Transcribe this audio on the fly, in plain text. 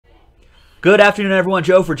Good afternoon, everyone.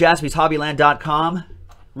 Joe for JaspysHobbyland.com.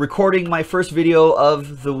 Recording my first video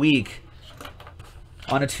of the week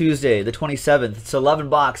on a Tuesday, the 27th. It's 11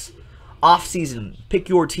 box off-season. Pick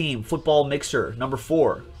your team football mixer number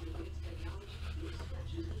 4.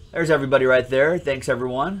 There's everybody right there. Thanks,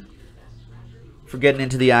 everyone, for getting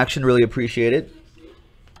into the action. Really appreciate it.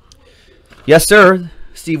 Yes, sir.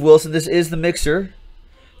 Steve Wilson. This is the mixer.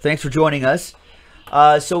 Thanks for joining us.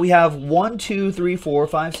 So we have 1, 2, 3, 4,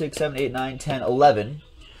 5, 6, 7, 8, 9, 10, 11.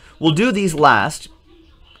 We'll do these last.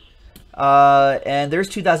 And there's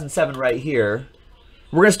 2007 right here.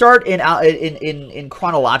 We're going to start in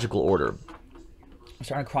chronological order.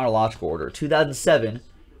 Start in chronological order. 2007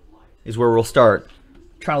 is where we'll start.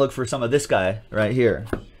 Trying to look for some of this guy right here.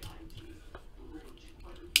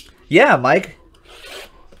 Yeah, Mike.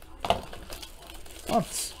 Oh,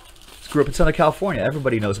 grew up in Southern California.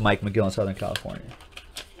 Everybody knows Mike McGill in Southern California.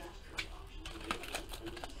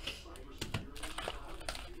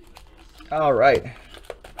 All right,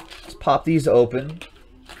 let's pop these open.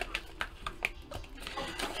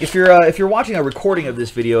 If you're watching a recording of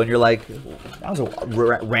this video and you're like, that was a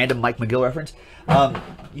random Mike McGill reference,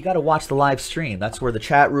 you got to watch the live stream. That's where the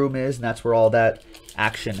chat room is, and that's where all that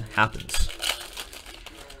action happens.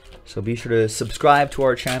 So be sure to subscribe to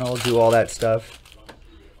our channel, do all that stuff,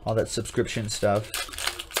 all that subscription stuff.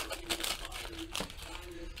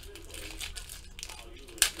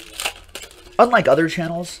 Unlike other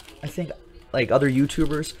channels, I think, like other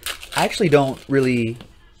YouTubers, I actually don't really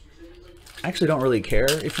care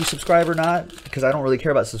if you subscribe or not, because I don't really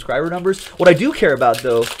care about subscriber numbers. What I do care about,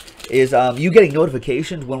 though, is you getting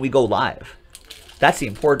notifications when we go live. That's the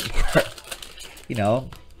important part. You know,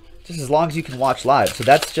 just as long as you can watch live. So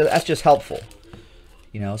that's just helpful.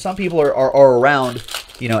 You know, some people are around,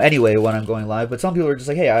 you know, anyway when I'm going live, but some people are just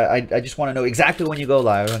like, hey, I just want to know exactly when you go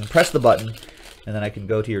live, and press the button, and then I can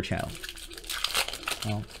go to your channel.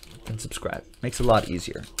 Well, and subscribe. Makes it a lot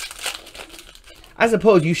easier. I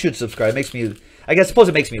suppose you should subscribe. It makes me, suppose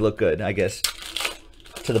it makes me look good, I guess,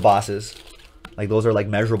 to the bosses. Like, those are like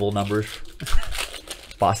measurable numbers.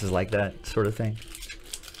 Bosses like that sort of thing.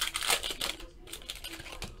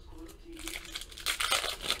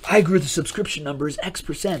 I grew the subscription numbers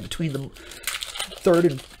X% between the third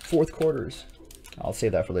and fourth quarters. I'll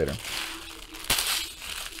save that for later. I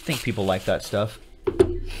think people like that stuff.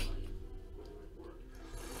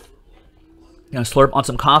 Gonna slurp on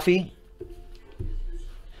some coffee.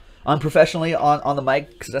 Unprofessionally on the mic,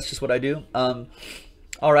 because that's just what I do.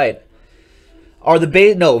 All right. Are the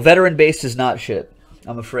base? No, veteran base does not ship,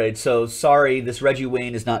 I'm afraid. So sorry, this Reggie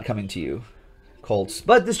Wayne is not coming to you, Colts.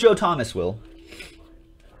 But this Joe Thomas will.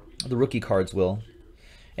 The rookie cards will,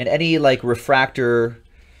 and any like refractor,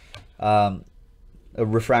 vet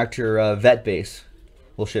base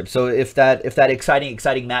will ship. So if that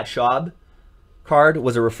exciting Matt Schaub card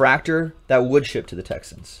was a refractor, that would ship to the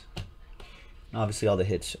Texans. Obviously, all the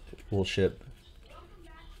hits will ship.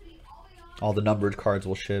 All the numbered cards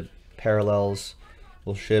will ship. Parallels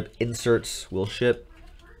will ship. Inserts will ship.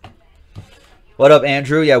 What up,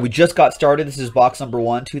 Andrew? Yeah, we just got started. This is box number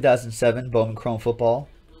 1, 2007 Bowman Chrome Football.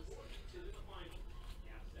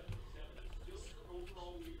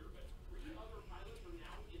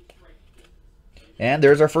 And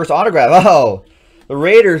there's our first autograph. Oh, the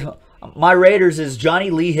Raiders. My Raiders is Johnny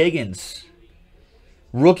Lee Higgins.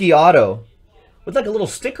 Rookie auto. With like a little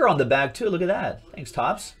sticker on the back, too. Look at that. Thanks,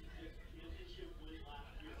 Tops.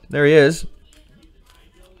 There he is.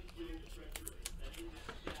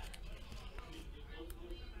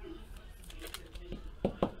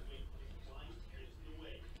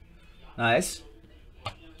 Nice.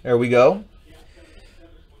 There we go.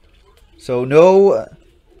 So no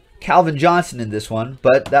Calvin Johnson in this one,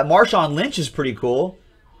 but that Marshawn Lynch is pretty cool.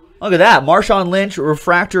 Look at that. Marshawn Lynch,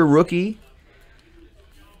 refractor rookie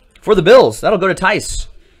for the Bills. That'll go to Tice.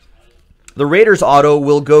 The Raiders auto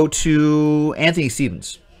will go to Anthony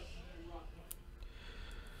Stevens.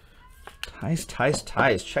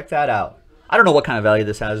 Tice. Check that out. I don't know what kind of value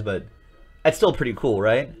this has, but that's still pretty cool,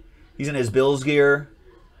 right? He's in his Bills gear.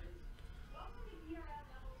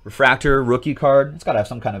 Refractor, rookie card. It's got to have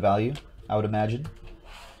some kind of value, I would imagine.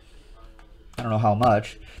 I don't know how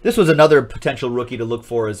much. This was another potential rookie to look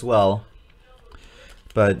for as well,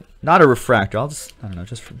 but not a refractor. I don't know.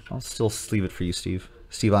 I'll still sleeve it for you,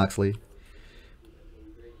 Steve Oxley.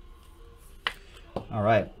 All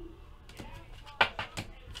right.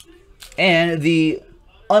 And the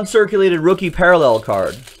uncirculated rookie parallel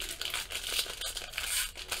card.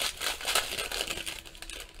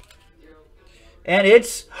 And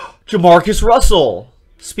it's Jamarcus Russell.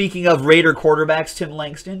 Speaking of Raider quarterbacks, Tim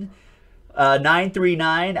Langston.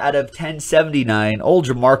 939 out of 1079. Old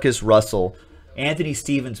Jamarcus Russell. Anthony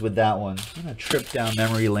Stevens with that one. I'm going to trip down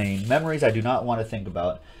memory lane. Memories I do not want to think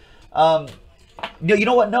about. You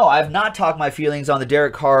know what? No, I have not talked my feelings on the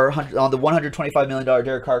Derek Carr, on the $125 million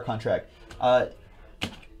Derek Carr contract.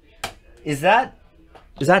 Is that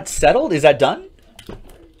settled? Is that done?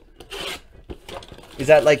 Is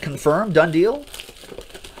that like confirmed, done deal?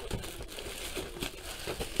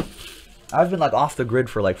 I've been like off the grid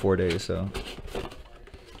for like 4 days, so.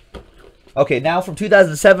 Okay, now from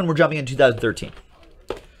 2007, we're jumping in 2013.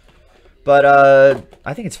 But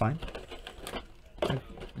I think it's fine.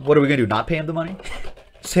 What are we gonna do? Not pay him the money?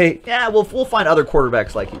 Say, yeah, we'll find other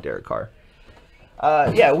quarterbacks like you, Derek Carr.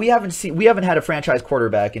 Yeah, we haven't had a franchise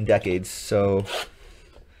quarterback in decades, so.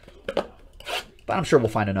 But I'm sure we'll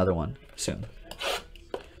find another one soon.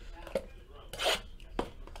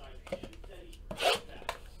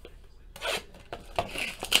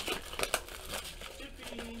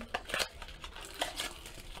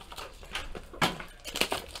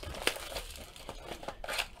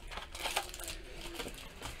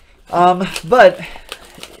 But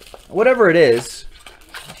whatever it is,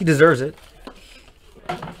 he deserves it.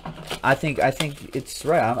 I think it's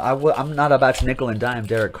right. I'm not about to nickel and dime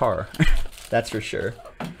Derek Carr. That's for sure.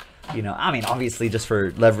 You know, I mean, obviously, just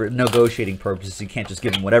for negotiating purposes, you can't just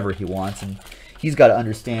give him whatever he wants, and he's got to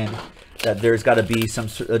understand that there's got to be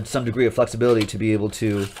some degree of flexibility to be able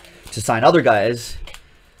to sign other guys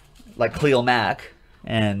like Khalil Mack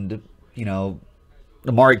and, you know,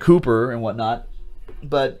 Amari Cooper and whatnot.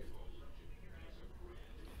 But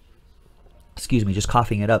excuse me, just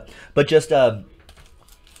coughing it up. But just you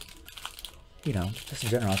know, just in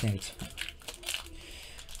general, I think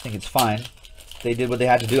it's fine. They did what they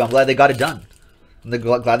had to do. I'm glad they got it done. I'm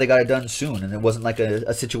glad they got it done soon, and it wasn't like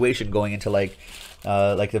a situation going into like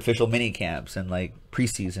the official mini camps and like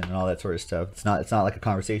preseason and all that sort of stuff. It's not like a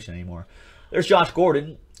conversation anymore. There's Josh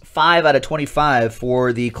Gordon, 5 out of 25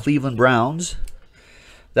 for the Cleveland Browns.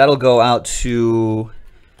 That'll go out to,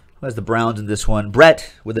 who has the Browns in this one?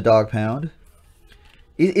 Brett with the dog pound.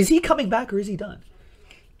 Is he coming back or is he done?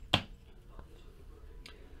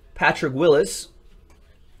 Patrick Willis,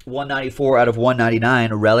 194 out of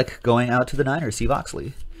 199. A relic going out to the Niners, Steve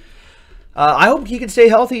Oxley. I hope he can stay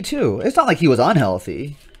healthy too. It's not like he was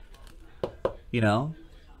unhealthy. You know?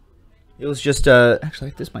 It was just,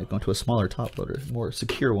 actually, this might go into a smaller top loader, more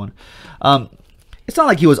secure one. It's not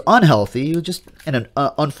like he was unhealthy. He was just an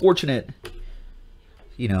unfortunate,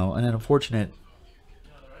 you know, an unfortunate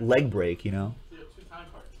leg break, you know.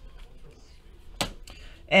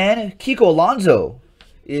 And Kiko Alonso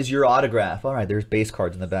is your autograph. All right, there's base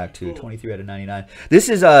cards in the back too. 23 out of 99. This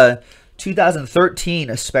is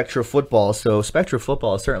 2013 Spectra Football. So Spectra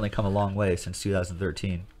Football has certainly come a long way since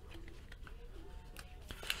 2013.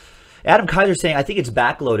 Adam Kaiser saying, I think it's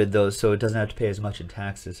backloaded though, so it doesn't have to pay as much in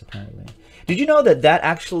taxes apparently. Did you know that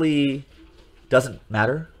actually doesn't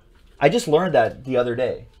matter? I just learned that the other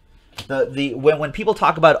day. When people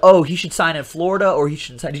talk about, oh, he should sign in Florida or he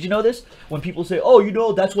shouldn't sign. Did you know this? When people say, oh, you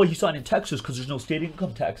know, that's why he signed in Texas because there's no state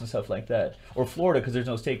income tax and stuff like that. Or Florida because there's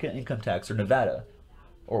no state income tax, or Nevada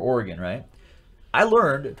or Oregon, right? I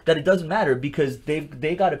learned that it doesn't matter because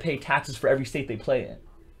they got to pay taxes for every state they play in.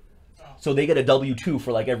 So they get a W-2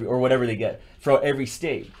 for like every, or whatever they get for every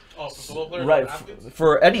state. Oh, so football players, right,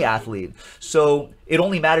 for any athlete. So it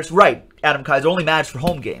only matters, right, Adam Kaiser, it only matters for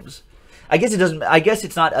home games. I guess it doesn't. I guess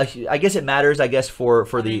it's not. I guess it matters. I guess for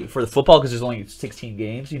the football because there's only 16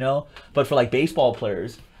 games, you know. But for like baseball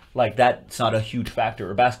players, like that's not a huge factor.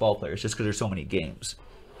 Or basketball players, just because there's so many games,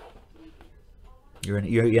 you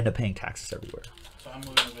end up paying taxes everywhere. So I'm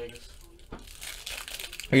moving to Vegas.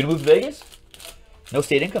 Are you gonna move to Vegas? No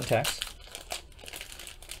state income tax.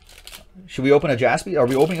 Should we open a Jaspy? Are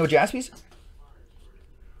we opening a Jaspys?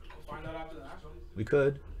 We'll find out after the national. We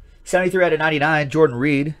could. 73 out of 99. Jordan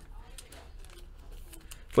Reed.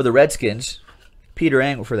 For the Redskins. Peter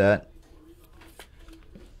Angle for that.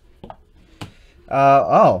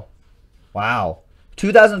 Oh. Wow.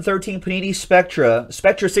 2013 Panini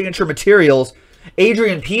Spectra Signature Materials.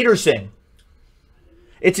 Adrian Peterson.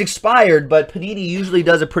 It's expired, but Panini usually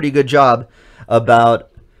does a pretty good job about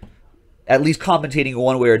at least compensating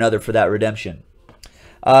one way or another for that redemption.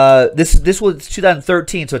 This was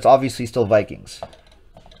 2013, so it's obviously still Vikings.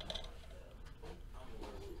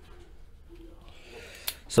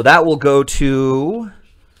 So that will go to,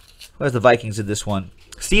 where's the Vikings in this one?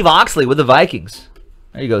 Steve Oxley with the Vikings.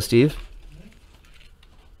 There you go, Steve.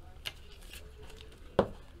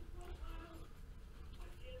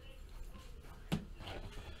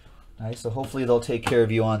 Nice, so hopefully they'll take care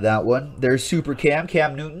of you on that one. There's Super Cam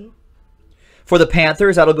Newton. For the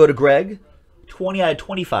Panthers, that'll go to Greg. 20 out of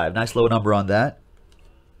 25. Nice low number on that.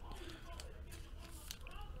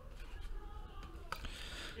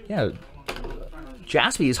 Yeah.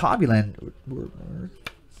 Jaspys Hobbyland we're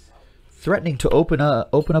threatening to open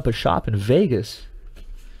up a shop in Vegas.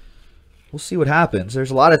 We'll see what happens.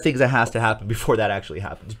 There's a lot of things that has to happen before that actually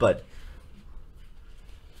happens, but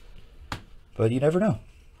you never know.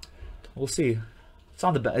 We'll see. It's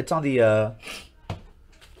on the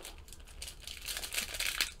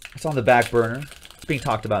back burner. It's being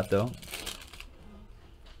talked about though.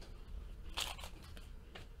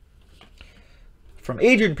 From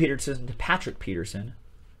Adrian Peterson to Patrick Peterson.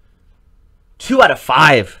 2 out of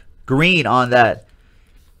 5. Green on that.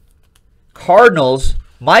 Cardinals,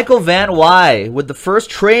 Michael Van Wy with the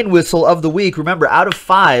first train whistle of the week. Remember, out of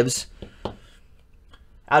fives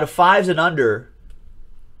and under,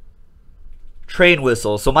 train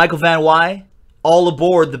whistle. So Michael Van Wy, all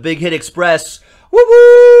aboard the Big Hit Express. Woo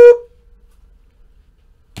woo!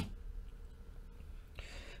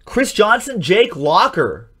 Chris Johnson, Jake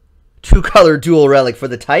Locker. 2-color dual relic for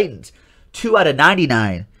the Titans. 2 out of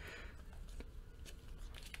 99.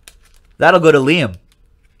 That'll go to Liam.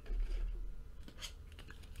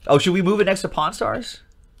 Oh, should we move it next to Pawn Stars?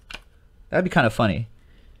 That'd be kind of funny.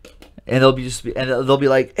 And they'll be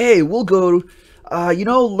like, hey, we'll go.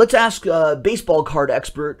 Let's ask baseball card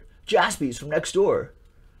expert Jaspys from next door.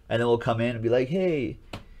 And then we'll come in and be like, hey,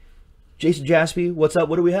 Jason Jaspy, what's up?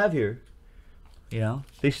 What do we have here?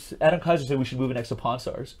 Adam Kaiser said we should move it next to Pawn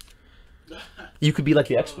Stars. You could be like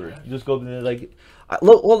the expert. You just go there like,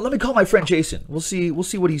 well, let me call my friend Jason. We'll see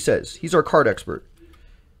what he says. He's our card expert.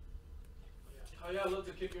 Oh yeah, I love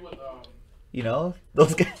to kick it with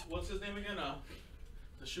those guys. What's his name again?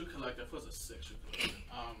 The shoe collector. What's a sick shoe collector?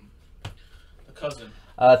 The cousin.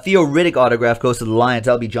 Theo Riddick autograph goes to the Lions.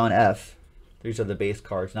 That'll be John F. These are the base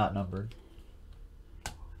cards, not numbered.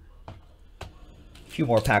 A few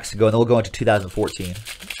more packs to go, and then we'll go into 2014.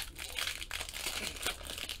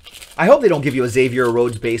 I hope they don't give you a Xavier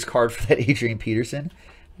Rhodes base card for that Adrian Peterson.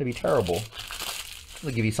 That'd be terrible.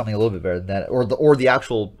 They'll give you something a little bit better than that, or the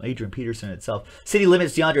actual Adrian Peterson itself. City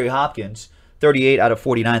Limits DeAndre Hopkins, 38 out of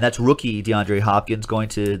 49. That's rookie DeAndre Hopkins going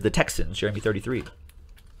to the Texans. Jeremy 33.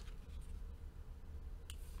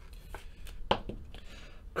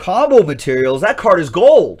 Combo materials. That card is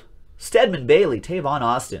gold. Stedman Bailey, Tavon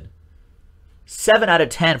Austin. 7 out of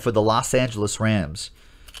 10 for the Los Angeles Rams.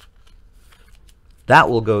 That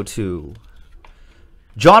will go to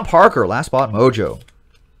John Parker, Last Spot Mojo.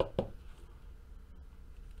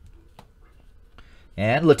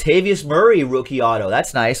 And Latavius Murray, rookie auto.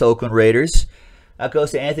 That's nice, Oakland Raiders. That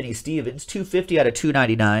goes to Anthony Stevens, 250 out of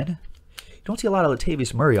 299. You don't see a lot of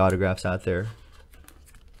Latavius Murray autographs out there.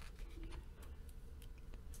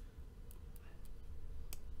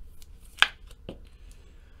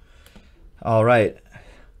 All right.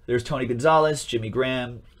 There's Tony Gonzalez, Jimmy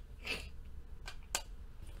Graham.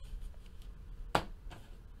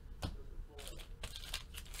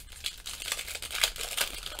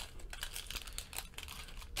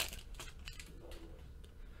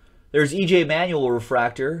 There's EJ Manuel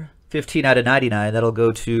refractor, 15 out of 99. That'll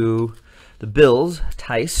go to the Bills,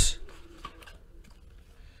 Tice.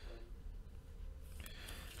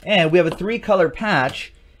 And we have a 3-color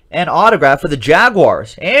patch and autograph for the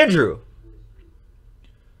Jaguars. Andrew.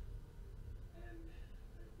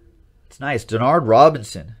 It's nice. Denard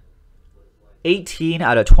Robinson. 18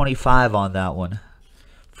 out of 25 on that one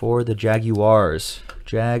for the Jaguars.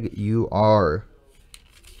 Jaguar.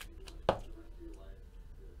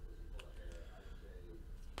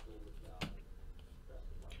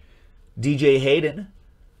 DJ Hayden.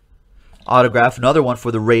 Autograph. Another one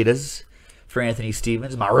for the Raiders. For Anthony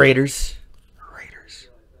Stevens. My Raiders. Raiders.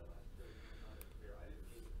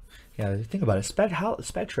 Yeah, think about it.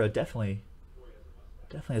 Spectra definitely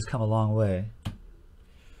has come a long way.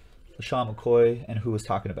 LaShawn McCoy and Who Was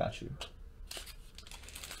Talking About You.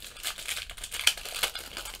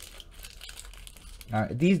 All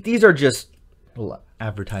right, these are just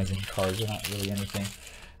advertising cards. They're not really anything.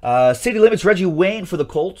 City Limits Reggie Wayne for the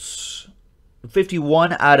Colts.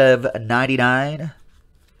 51 out of 99.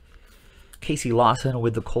 Casey Lawson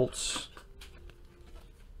with the Colts.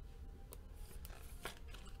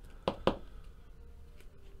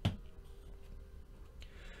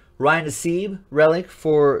 Ryan Nassib, relic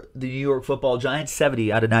for the New York Football Giants.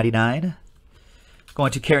 70 out of 99.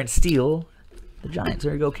 Going to Karen Steele, the Giants.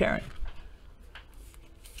 There you go, Karen.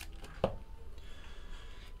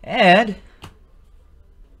 And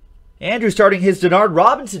Andrew starting his Denard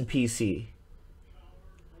Robinson PC.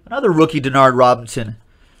 Another rookie Denard Robinson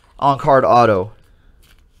on-card auto.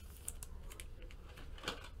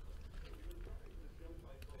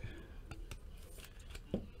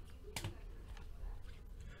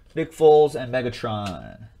 Nick Foles, and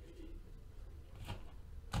Megatron.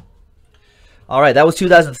 All right, that was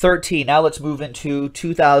 2013. Now let's move into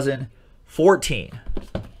 2014.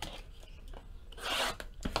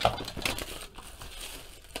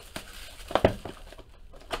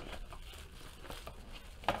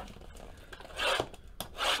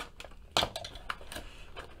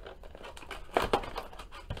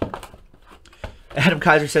 Adam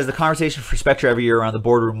Kaiser says the conversation for Spectre every year around the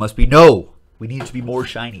boardroom must be, no, we need to be more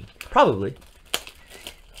shiny. Probably.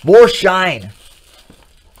 More shine.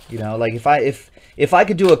 You know, like if I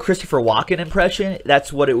could do a Christopher Walken impression,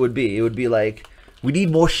 that's what it would be. It would be like, we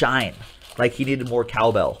need more shine. Like he needed more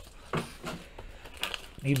cowbell.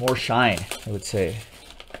 Need more shine, I would say.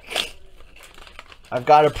 I've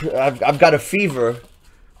got a fever,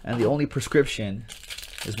 and the only prescription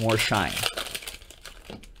is more shine.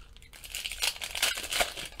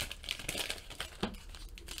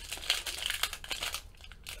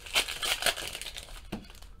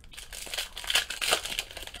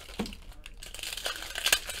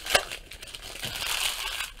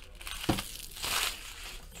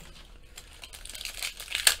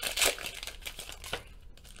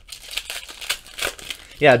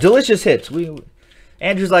 Yeah, delicious hits.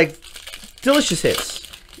 Andrew's like, delicious hits.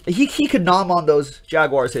 He could nom on those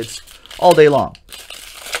Jaguars hits all day long.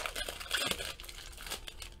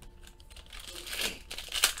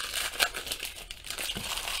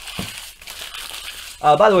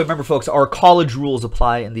 By the way, remember, folks, our college rules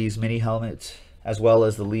apply in these mini helmets, as well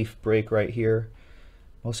as the leaf break right here.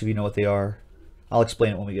 Most of you know what they are. I'll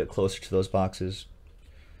explain it when we get closer to those boxes.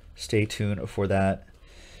 Stay tuned for that.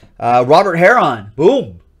 Robert Heron,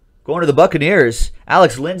 boom, going to the Buccaneers.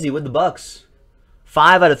 Alex Lindsay with the Bucks.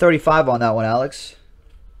 5 out of 35 on that one, Alex.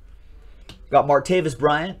 Got Martavis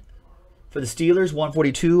Bryant for the Steelers,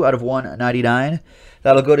 142 out of 199.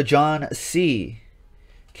 That'll go to John C.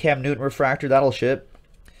 Cam Newton refractor, that'll ship.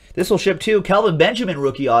 This will ship too. Kelvin Benjamin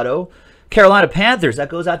rookie auto. Carolina Panthers, that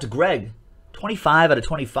goes out to Greg. 25 out of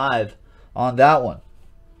 25 on that one.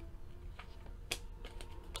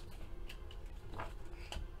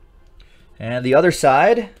 And the other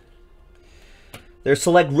side, there's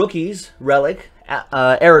select rookies, relic,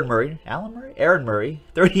 Aaron Murray, Aaron Murray,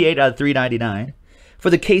 38 out of 399 for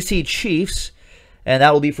the KC Chiefs, and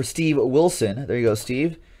that will be for Steve Wilson. There you go,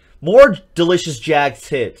 Steve. More delicious Jags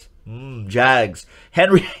hits. Jags.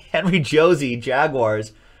 Henry Josie,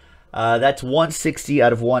 Jaguars. That's 160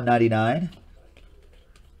 out of 199.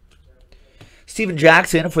 Steven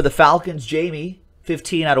Jackson for the Falcons, Jamie,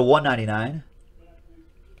 15 out of 199.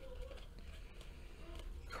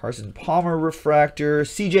 Carson Palmer refractor.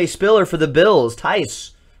 CJ Spiller for the Bills.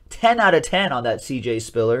 Tice. 10 out of 10 on that CJ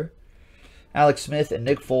Spiller. Alex Smith and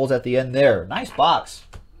Nick Foles at the end there. Nice box.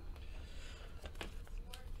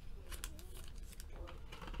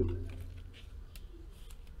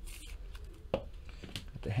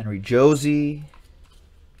 The Henry Josie.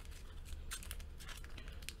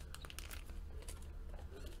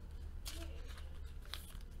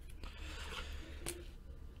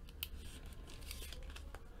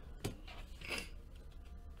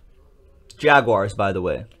 Jaguars, by the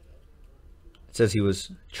way. It says he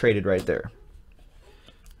was traded right there.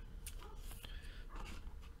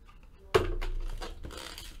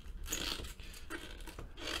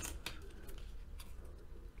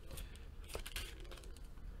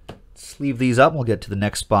 Let's leave these up. We'll get to the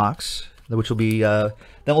next box, which will be, then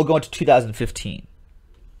we'll go into 2015.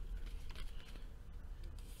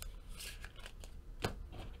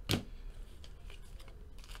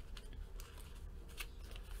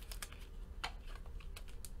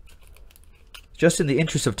 Just in the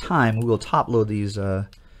interest of time, we will top load these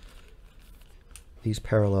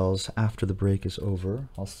parallels after the break is over.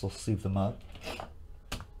 I'll still sleeve them up.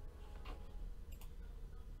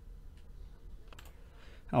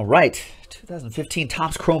 All right, 2015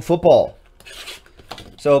 Topps Chrome Football.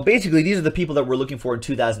 So basically, these are the people that we're looking for in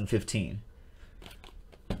 2015.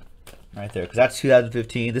 Right there, because that's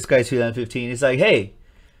 2015. This guy's 2015. He's like, hey,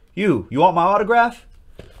 you want my autograph?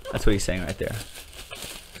 That's what he's saying right there.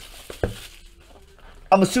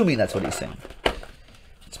 I'm assuming that's what he's saying.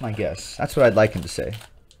 That's my guess. That's what I'd like him to say.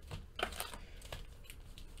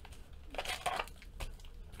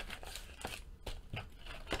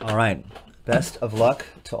 All right. Best of luck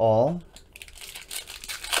to all.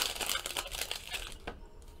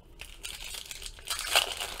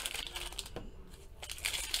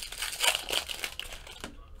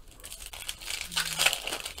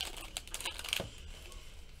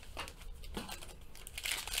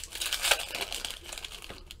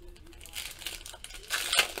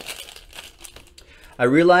 I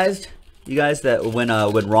realized, you guys, that when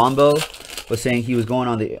Rombo was saying he was going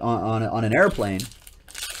on an airplane,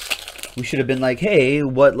 we should have been like, hey,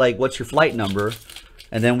 what's your flight number?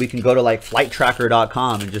 And then we can go to like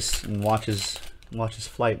flighttracker.com and just watch his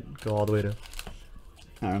flight go all the way to.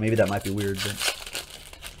 I don't know, maybe that might be weird, but.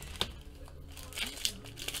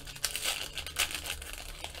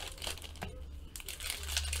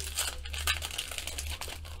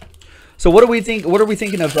 So what do we think? What are we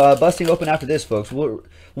thinking of busting open after this, folks?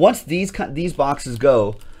 Once these boxes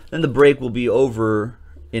go, then the break will be over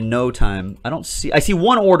in no time. I see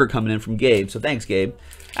one order coming in from Gabe, so thanks, Gabe.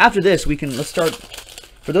 After this, let's start.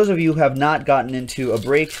 For those of you who have not gotten into a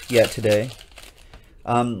break yet today,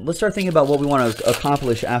 let's start thinking about what we want to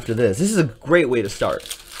accomplish after this. This is a great way to start.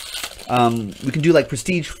 We can do like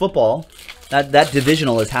Prestige Football. That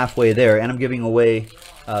divisional is halfway there, and I'm giving away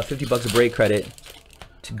 $50 a break credit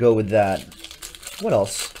to go with that. What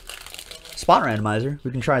else? Spot randomizer.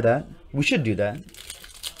 We can try that. We should do that.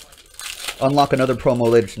 Unlock another promo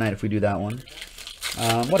later tonight if we do that one.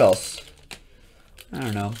 What else? I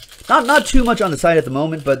don't know. Not too much on the site at the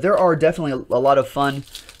moment, but there are definitely a lot of fun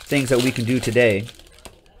things that we can do today.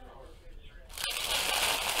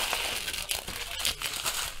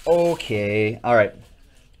 Okay. All right.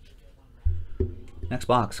 Next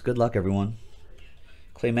box. Good luck, everyone.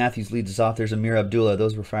 Clay Matthews leads us off. There's Amir Abdullah.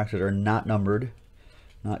 Those refracted are not numbered,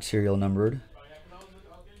 not serial numbered.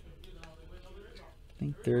 I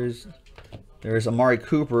think there's Amari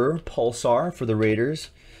Cooper, Pulsar for the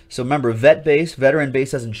Raiders. So remember, veteran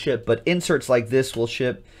base doesn't ship, but inserts like this will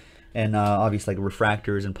ship, and obviously like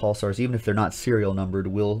refractors and Pulsars, even if they're not serial numbered,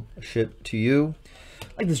 will ship to you.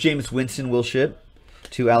 Like this Jameis Winston will ship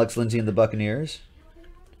to Alex Lindsay and the Buccaneers.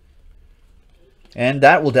 And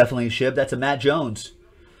that will definitely ship. That's a Matt Jones.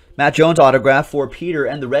 Matt Jones autograph for Peter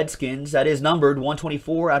and the Redskins. That is numbered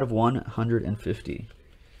 124 out of 150.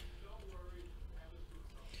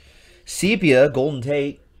 Sepia, Golden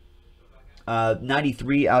Tate,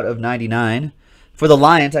 93 out of 99. For the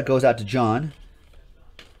Lions, that goes out to John.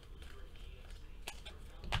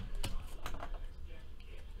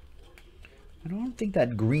 I don't think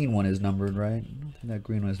that green one is numbered, right? I don't think that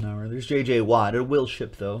green one is numbered. There's J.J. Watt. It will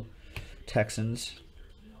ship, though. Texans.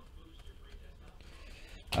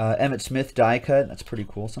 Emmitt Smith die cut. That's pretty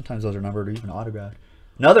cool. Sometimes those are numbered or even autographed.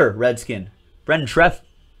 Another Redskin. Brendan Treff.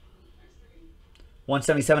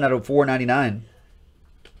 177 out of 499.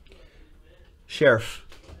 Sheriff.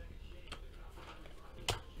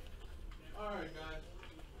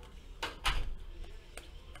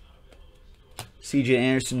 C.J.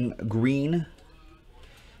 Anderson green.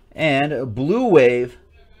 And Blue Wave.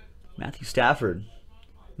 Matthew Stafford.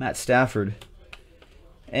 Matt Stafford.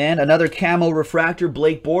 And another camo refractor,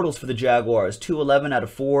 Blake Bortles for the Jaguars. 211 out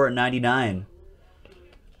of 499.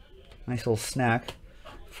 Nice little snack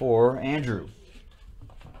for Andrew.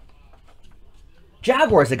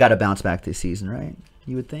 Jaguars have got to bounce back this season, right?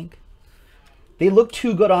 You would think. They look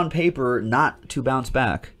too good on paper not to bounce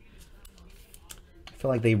back. I feel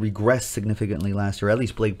like they regressed significantly last year. At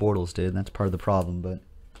least Blake Bortles did. That's part of the problem. But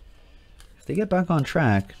if they get back on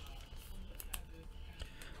track,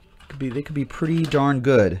 they could be pretty darn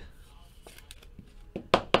good.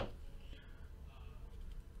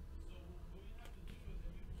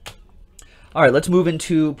 All right, let's move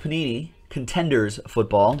into Panini Contenders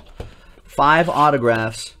football. 5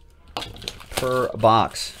 autographs per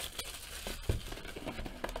box.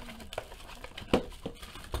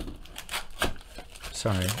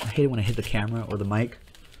 Sorry, I hate it when I hit the camera or the mic.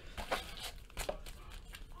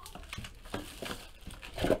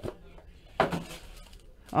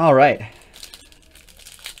 All right.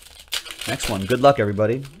 Next one. Good luck,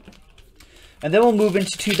 everybody. And then we'll move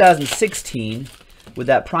into 2016 with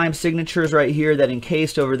that prime signatures right here, that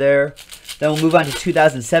encased over there. Then we'll move on to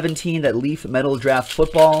 2017, that Leaf Metal Draft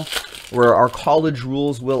Football, where our college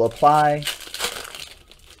rules will apply.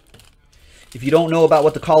 If you don't know about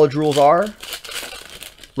what the college rules are,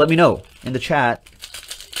 let me know in the chat,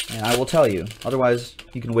 and I will tell you. Otherwise,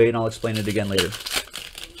 you can wait, and I'll explain it again later.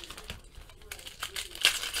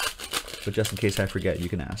 But just in case I forget, you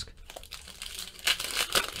can ask.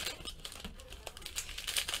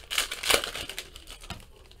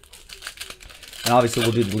 And obviously,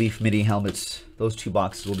 we'll do the Leaf Midi helmets. Those 2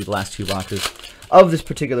 boxes will be the last 2 boxes of this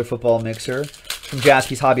particular football mixer from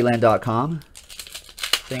JaspysHobbyland.com.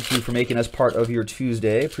 Thank you for making us part of your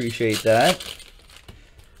Tuesday. Appreciate that.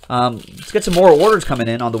 Let's get some more orders coming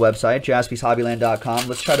in on the website, JaspysHobbyland.com.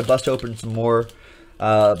 Let's try to bust open some more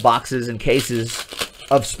boxes and cases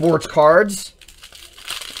of sports cards.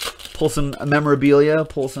 Pull some memorabilia,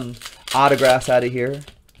 pull some autographs out of here.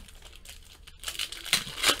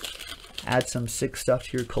 Add some sick stuff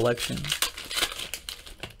to your collection.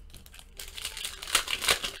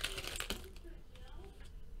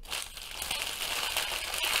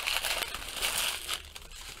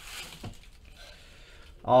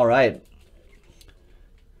 All right.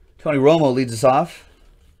 Tony Romo leads us off.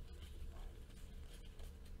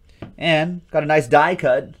 And got a nice die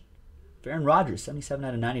cut. Aaron Rodgers, 77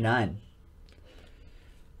 out of 99.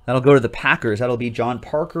 That'll go to the Packers. That'll be John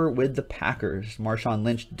Parker with the Packers. Marshawn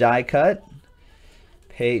Lynch die cut.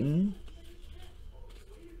 Peyton.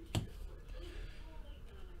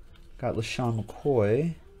 Got LaShawn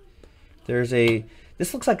McCoy. There's a...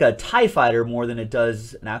 This looks like a TIE Fighter more than it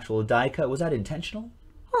does an actual die cut. Was that intentional?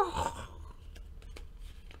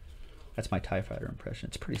 That's my TIE Fighter impression.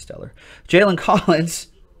 It's pretty stellar. Jalen Collins.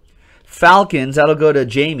 Falcons. That'll go to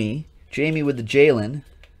Jamie. Jamie with the Jalen.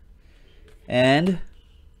 And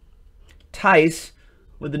Tice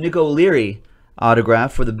with the Nick O'Leary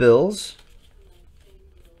autograph for the Bills.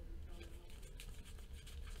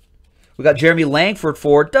 We got Jeremy Langford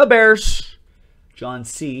for the Bears. John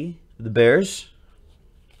C. with the Bears.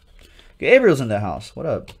 Gabriel's in the house. What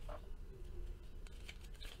up?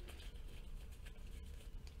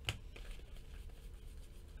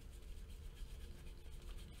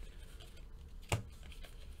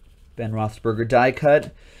 Ben Roethlisberger die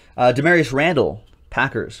cut. Demarius Randall,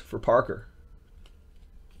 Packers for Parker.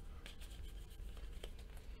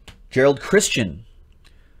 Gerald Christian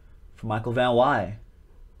for Michael Van Wy.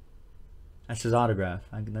 That's his autograph.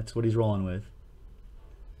 That's what he's rolling with.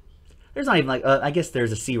 There's not even like, I guess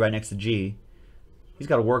there's a C right next to G. He's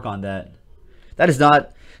got to work on that. That is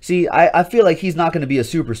not, see, I feel like he's not going to be a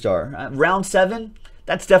superstar. Round 7,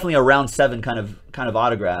 that's definitely a round 7 kind of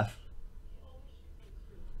autograph.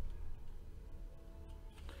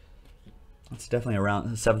 That's definitely a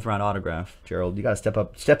 7th round autograph, Gerald. You got to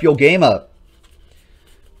step your game up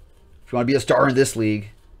if you want to be a star in this league.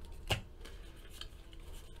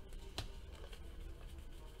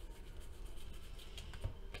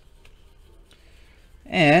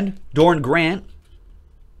 And Doran Grant.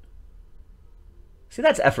 See,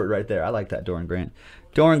 that's effort right there. I like that, Doran Grant.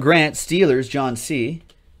 Doran Grant, Steelers, John C.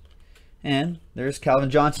 And there's Calvin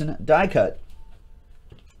Johnson die cut.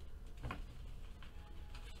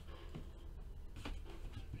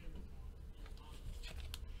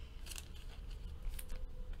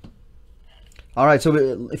 All right,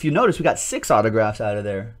 so if you notice, we got 6 autographs out of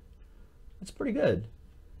there. That's pretty good.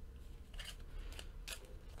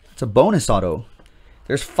 It's a bonus auto.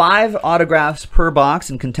 There's 5 autographs per box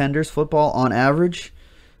in Contenders football on average,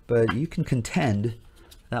 but you can contend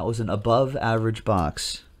that was an above average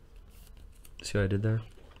box. See what I did there?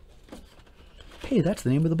 Hey, that's the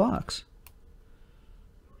name of the box.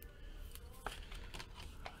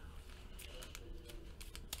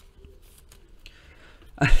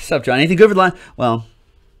 What's up, John? Anything good for the line? Well,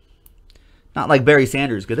 not like Barry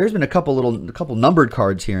Sanders good. There's been a couple numbered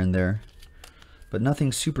cards here and there, but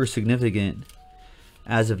nothing super significant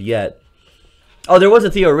as of yet. Oh, there was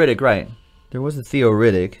a Theo Riddick, right? There was a Theo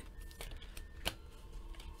Riddick.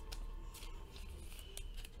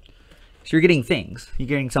 So you're getting things. You're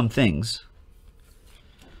getting some things.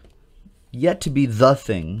 Yet to be the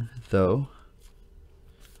thing, though.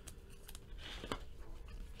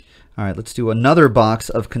 All right, let's do another box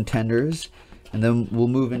of Contenders, and then we'll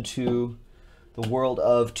move into the world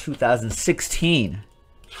of 2016.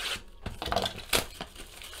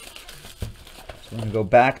 So we're going to go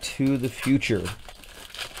back to the future.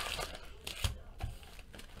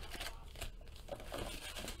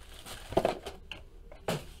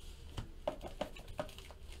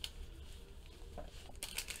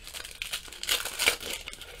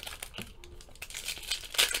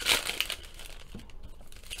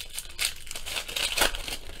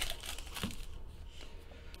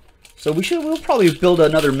 So we'll probably build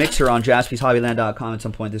another mixer on JaspysHobbyland.com at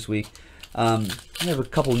some point this week. We have a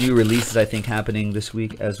couple new releases, I think, happening this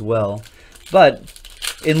week as well. But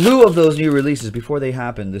in lieu of those new releases, before they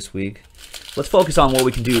happen this week, let's focus on what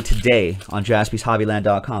we can do today on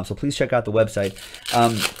JaspysHobbyland.com. So please check out the website.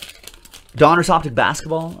 Donruss Optic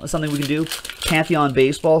Basketball is something we can do. Pantheon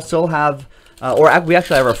Baseball still have, we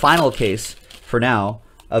actually have our final case for now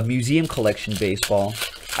of Museum Collection Baseball.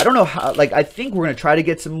 I don't know how, I think we're going to try to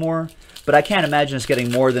get some more, but I can't imagine us getting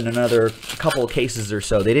more than another couple of cases or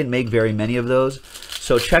so. They didn't make very many of those.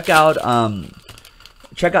 So check out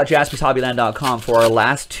JaspysHobbyland.com for our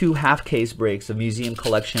last 2 half-case breaks of Museum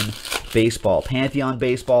Collection Baseball. Pantheon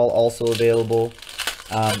Baseball also available.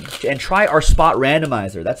 And try our spot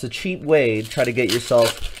randomizer. That's a cheap way to try to get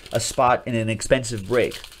yourself a spot in an expensive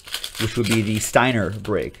break, which would be the Steiner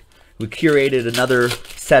break. We curated another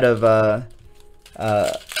set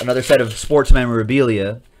of sports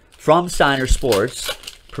memorabilia from Steiner Sports,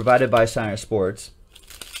 provided by Steiner Sports.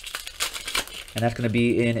 And that's going to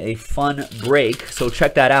be in a fun break. So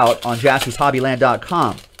check that out on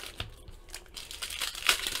JaspysHobbyland.com.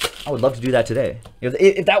 I would love to do that today.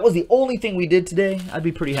 If that was the only thing we did today, I'd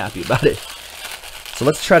be pretty happy about it. So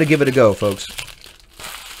let's try to give it a go, folks.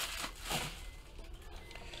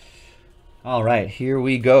 All right, here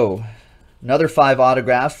we go. Another 5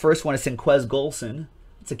 autographs. First one is Sinquez Golson.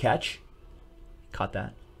 It's a catch. Caught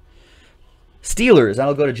that. Steelers.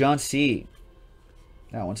 That'll go to John C.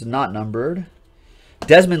 That one's not numbered.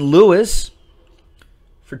 Desmond Lewis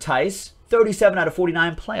for Tice. 37 out of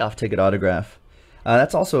 49 playoff ticket autograph.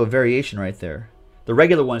 That's also a variation right there. The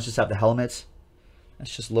regular ones just have the helmets.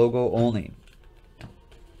 That's just logo only.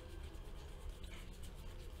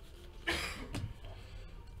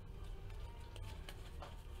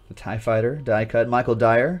 The TIE Fighter, die cut. Michael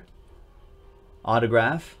Dyer.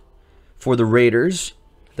 Autograph for the Raiders.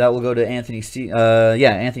 That will go to Anthony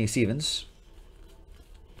Stevens.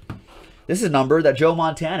 This is a number that Joe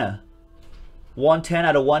Montana. 110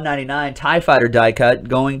 out of 199. TIE Fighter die cut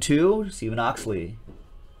going to Stephen Oxley.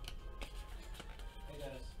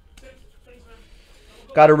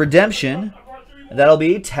 Got a redemption. That'll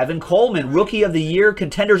be Tevin Coleman. Rookie of the Year.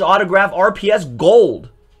 Contenders autograph. RPS Gold.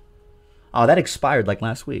 Oh, that expired like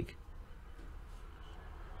last week.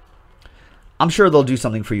 I'm sure they'll do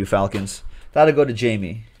something for you, Falcons. That'll go to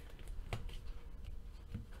Jamie.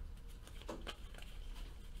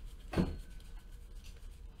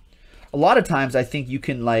 A lot of times I think you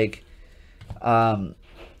can, like,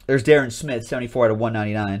 there's Darren Smith, 74 out of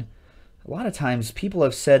 199. A lot of times people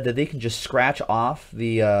have said that they can just scratch off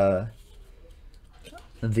the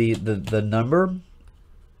number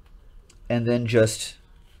and then just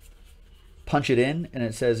punch it in and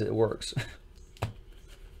it says it works.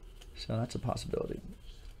 So that's a possibility.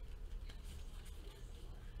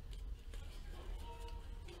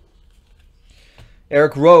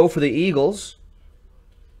 Eric Rowe for the Eagles.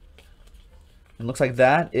 It looks like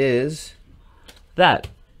that is that.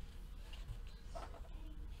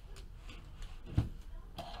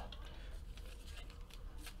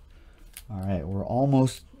 All right, we're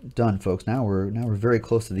almost done, folks. Now we're very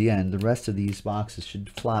close to the end. The rest of these boxes should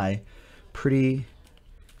fly pretty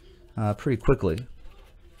quickly.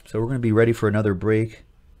 So we're going to be ready for another break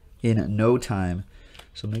in no time.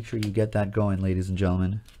 So make sure you get that going, ladies and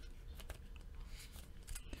gentlemen.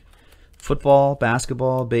 Football,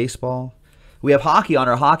 basketball, baseball. We have hockey on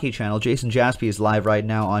our hockey channel. Jason Jaspy is live right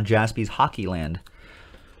now on Jaspy's Hockey Land.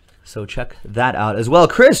 So check that out as well.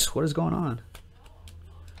 Chris, what is going on?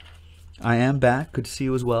 I am back. Good to see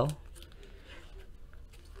you as well.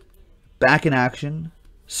 Back in action.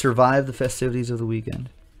 Survive the festivities of the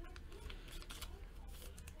weekend.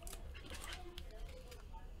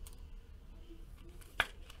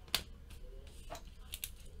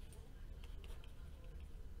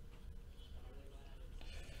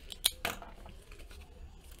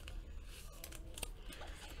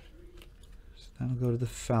 That'll go to the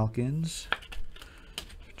Falcons.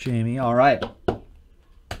 Jamie, all right. Let's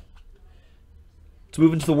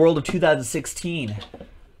move into the world of 2016.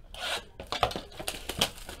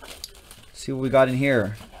 See what we got in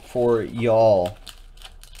here for y'all.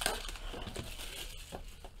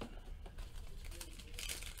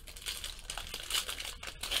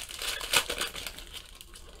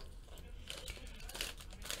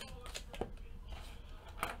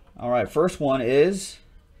 All right, first one is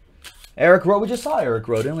Eric Rowe. We just saw Eric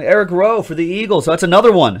Rowe, didn't we? Eric Rowe for the Eagles. So that's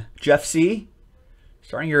another one. Jeff C.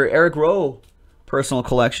 Starting your Eric Rowe personal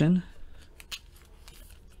collection.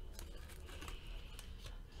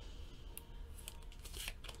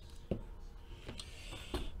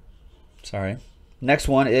 Sorry. Next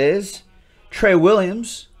one is Trey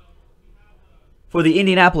Williams for the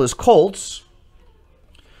Indianapolis Colts.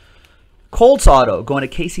 Colts auto going to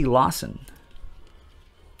Casey Lawson.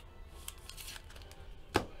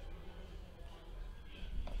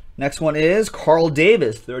 Next one is Carl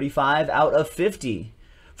Davis, 35 out of 50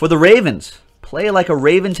 for the Ravens. Play like a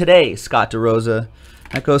Raven today, Scott DeRosa.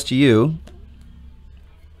 That goes to you.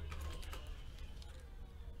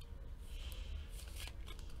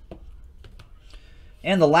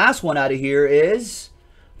 And the last one out of here is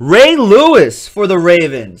Ray Lewis for the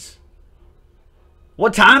Ravens.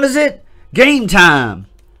 What time is it? Game time.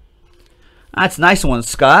 That's a nice one,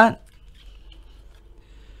 Scott.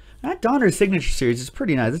 That Donner Signature Series is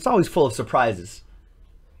pretty nice. It's always full of surprises.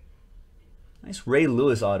 Nice Ray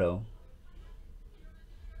Lewis auto.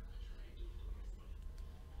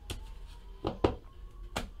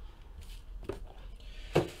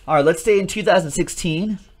 All right, let's stay in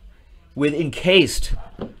 2016 with encased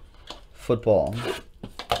football.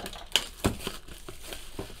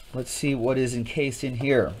 Let's see what is encased in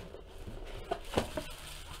here.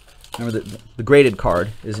 Remember the graded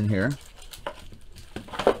card is in here.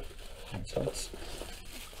 So let's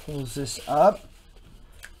Close this up.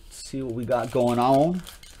 See what we got going on.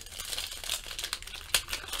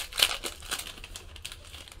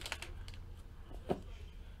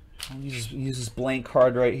 I'll use this blank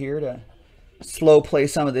card right here to slow play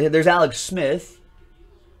some of the. There's Alex Smith.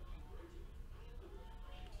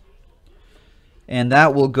 And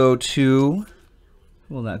that will go to.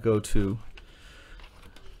 Who will that go to?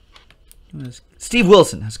 Steve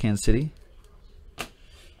Wilson. That's Kansas City.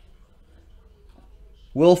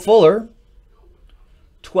 Will Fuller.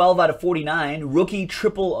 12 out of 49. Rookie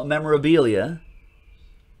triple memorabilia.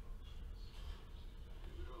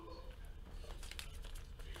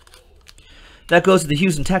 That goes to the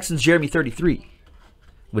Houston Texans, Jeremy 33.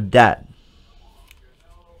 With that.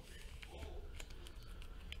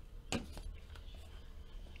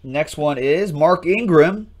 Next one is Mark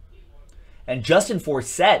Ingram and Justin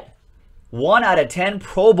Forsett. 1 out of 10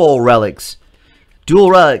 Pro Bowl relics. Dual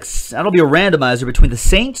relics. That'll be a randomizer between the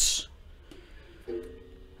Saints.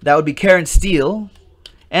 That would be Karen Steele.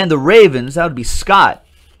 And the Ravens. That would be Scott.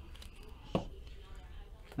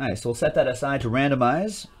 Nice. So we'll set that aside to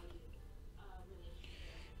randomize.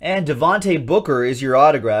 And Devontae Booker is your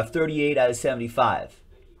autograph. 38 out of 75.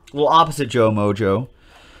 A little opposite Joe Mojo.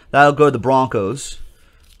 That'll go to the Broncos.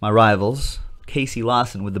 My rivals. Casey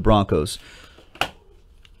Lawson with the Broncos.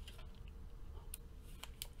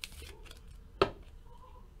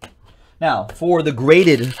 Now, for the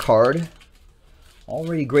graded card.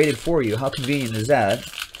 Already graded for you. How convenient is that?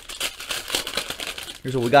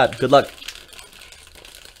 Here's what we got. Good luck.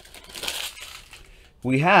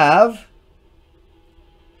 We have...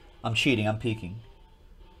 I'm cheating. I'm peeking.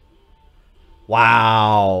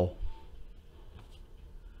 Wow.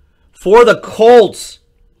 For the Colts,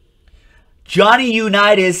 Johnny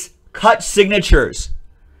Unitas cut signatures.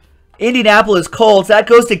 Indianapolis Colts. That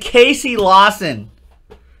goes to Casey Lawson.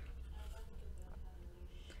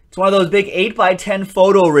 It's one of those big 8x10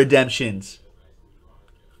 photo redemptions.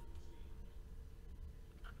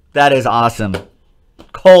 That is awesome.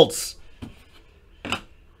 Colts.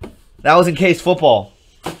 That was in Case Football.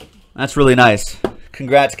 That's really nice.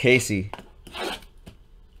 Congrats, Casey.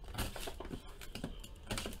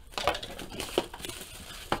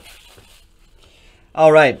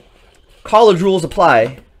 All right. College rules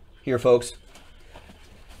apply here, folks.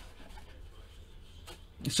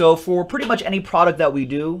 So for pretty much any product that we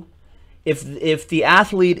do, if the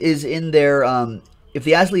athlete is in their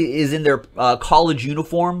college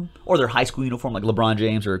uniform or their high school uniform, like LeBron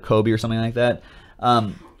James or Kobe or something like that,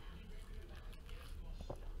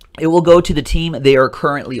 it will go to the team they are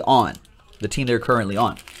currently on. The team they're currently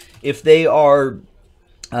on. If they are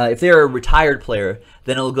a retired player,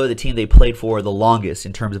 then it'll go to the team they played for the longest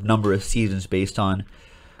in terms of number of seasons based on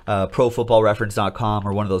ProFootballReference.com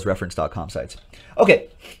or one of those Reference.com sites. Okay,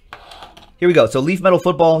 here we go. So Leaf Metal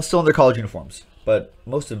Football, still in their college uniforms, but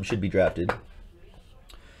most of them should be drafted.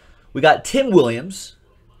 We got Tim Williams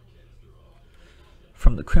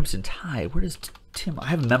from the Crimson Tide. Where does Tim? I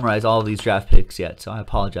haven't memorized all of these draft picks yet, so I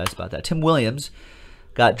apologize about that. Tim Williams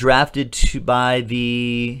got drafted by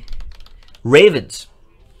the Ravens.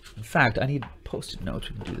 In fact, I need Post-it notes.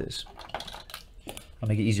 We can do this. I'll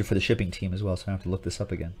make it easier for the shipping team as well, so I don't have to look this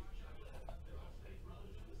up again.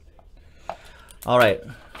 All right.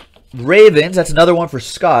 Ravens, that's another one for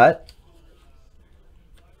Scott.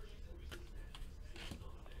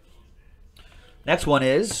 Next one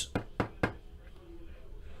is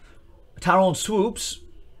Tyrone Swoops.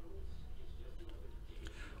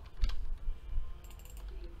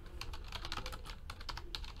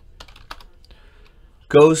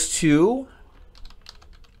 Goes to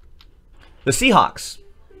the Seahawks.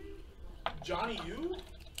 Johnny U?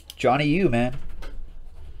 Johnny U, man.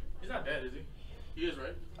 He's not dead, is he? He is,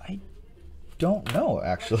 right? I don't know,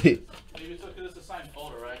 actually. Maybe it's because it's a signed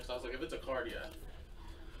photo, right? So I was like, if it's a card, yeah.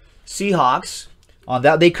 Seahawks. On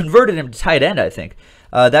that, they converted him to tight end, I think.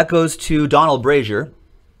 That goes to Donald Brazier.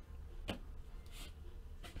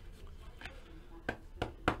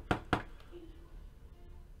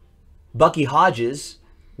 Bucky Hodges,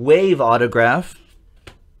 wave autograph.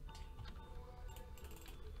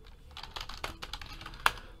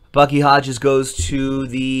 Bucky Hodges goes to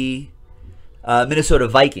the Minnesota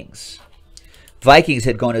Vikings. Vikings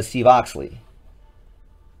had gone to Steve Oxley.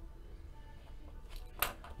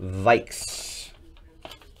 Vikes.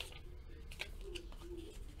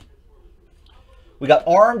 We got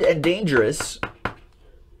Armed and Dangerous.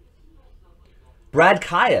 Brad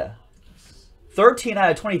Kaya. 13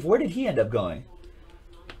 out of 24. Where did he end up going?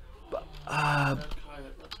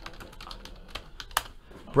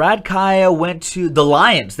 Brad Kaya went to the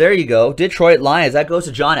Lions. There you go. Detroit Lions. That goes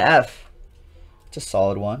to John F. It's a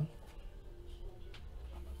solid one.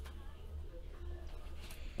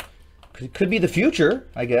 Could be the future,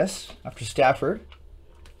 I guess, after Stafford.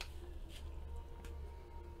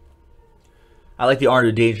 I like the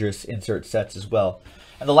Arnold Dangerous insert sets as well.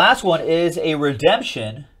 And the last one is a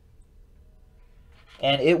redemption.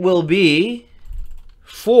 And it will be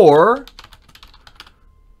for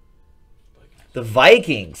the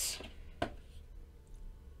Vikings.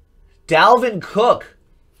 Dalvin Cook.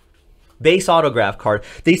 Base autograph card.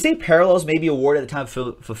 They say parallels may be awarded at the time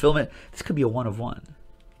of fulfillment. This could be a 1 of 1.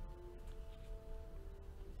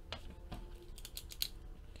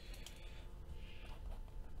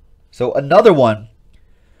 So another one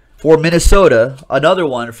for Minnesota. Another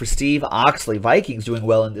one for Steve Oxley. Vikings doing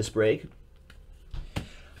well in this break.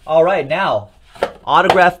 All right, now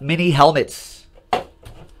autograph mini helmets.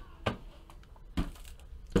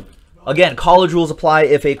 Again, college rules apply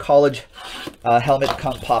if a college helmet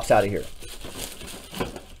pops out of here.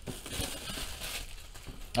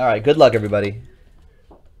 All right, good luck, everybody.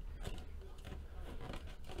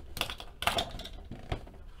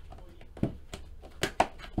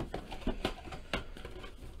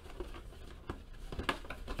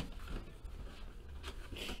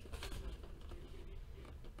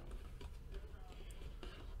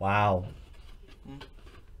 Wow.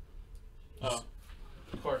 Oh,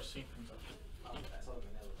 of course.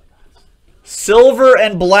 Silver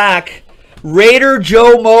and black. Raider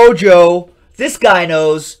Joe Mojo. This guy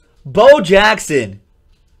knows. Bo Jackson.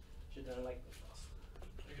 Are you gonna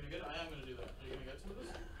get? I am gonna do that. Are you gonna get some of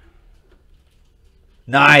this?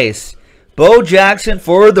 Nice. Bo Jackson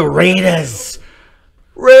for the Raiders.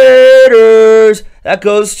 Raiders. That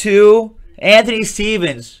goes to Anthony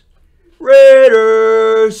Stevens.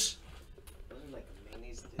 Raiders.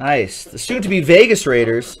 Nice. The soon-to-be Vegas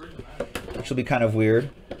Raiders, which will be kind of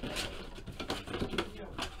weird.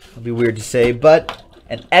 It'll be weird to say, but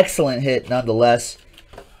an excellent hit nonetheless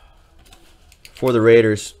for the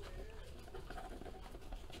Raiders.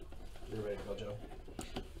 You're ready to go, Joe?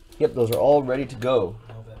 Yep, those are all ready to go.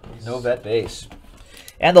 No vet base.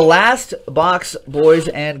 And the last box, boys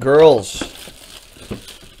and girls.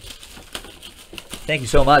 Thank you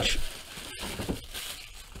so much.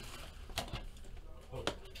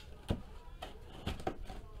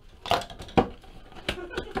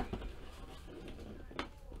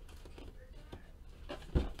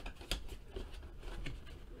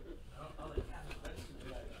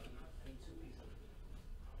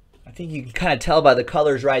 I think you can kind of tell by the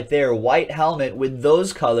colors right there. White helmet with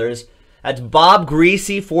those colors. That's Bob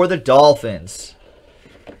Greasy for the Dolphins.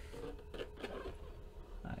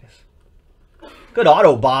 Nice. Good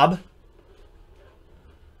auto, Bob.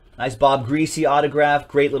 Nice Bob Greasy autograph.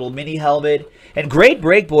 Great little mini helmet. And great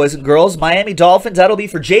break, boys and girls. Miami Dolphins. That'll be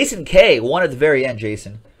for Jason K. One at the very end,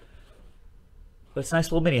 Jason. But it's a nice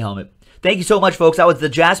little mini helmet. Thank you so much, folks. That was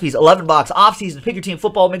the Jaspys 11-box off-season Pick Your Team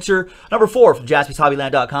Football Mixer number 4 from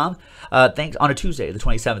JaspysHobbyland.com. Thanks on a Tuesday, the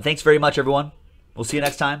 27th. Thanks very much, everyone. We'll see you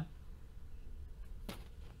next time.